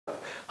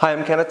Hi,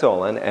 I'm Kenneth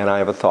Dolan, and I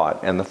have a thought.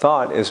 And the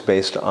thought is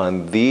based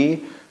on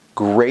the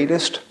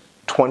greatest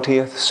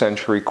 20th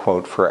century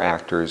quote for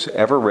actors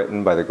ever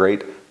written by the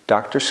great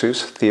Dr.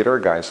 Seuss, Theodore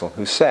Geisel,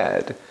 who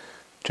said,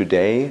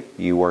 "Today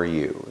you are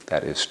you.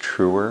 That is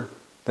truer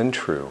than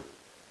true.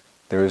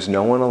 There is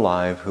no one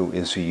alive who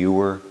is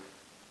youer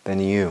than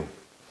you."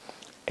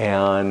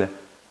 And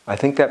I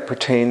think that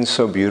pertains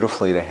so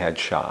beautifully to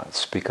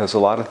headshots, because a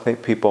lot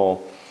of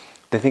people,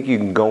 they think you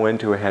can go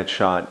into a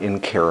headshot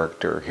in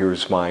character.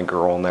 Here's my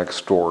girl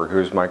next door,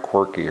 here's my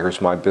quirky, here's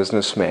my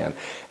businessman.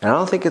 And I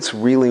don't think it's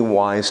really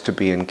wise to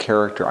be in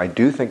character. I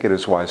do think it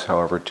is wise,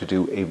 however, to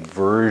do a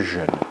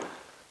version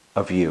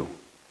of you.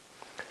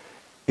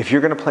 If you're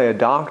going to play a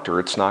doctor,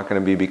 it's not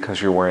going to be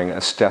because you're wearing a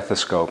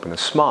stethoscope and a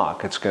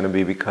smock. It's going to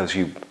be because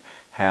you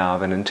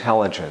have an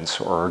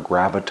intelligence or a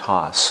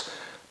gravitas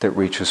that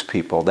reaches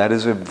people. That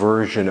is a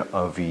version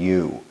of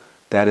you.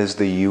 That is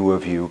the you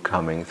of you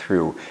coming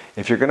through.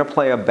 If you're going to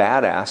play a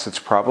badass, it's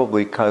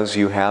probably because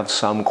you have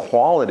some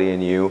quality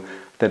in you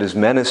that is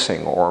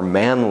menacing or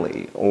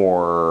manly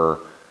or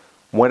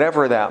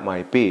whatever that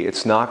might be.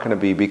 It's not going to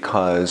be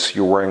because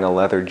you're wearing a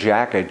leather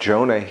jacket.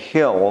 Jonah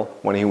Hill,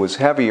 when he was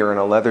heavier in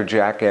a leather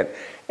jacket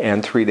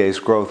and 3 Days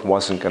Growth,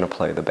 wasn't going to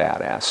play the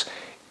badass.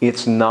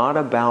 It's not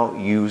about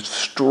you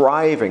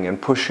striving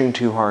and pushing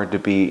too hard to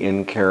be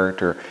in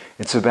character.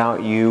 It's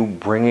about you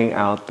bringing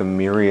out the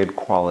myriad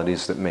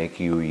qualities that make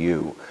you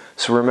you.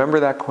 So remember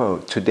that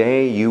quote,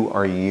 "Today you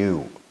are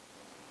you."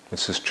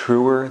 This is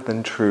truer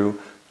than true.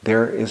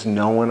 There is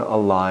no one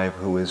alive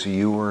who is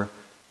youer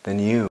than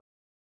you.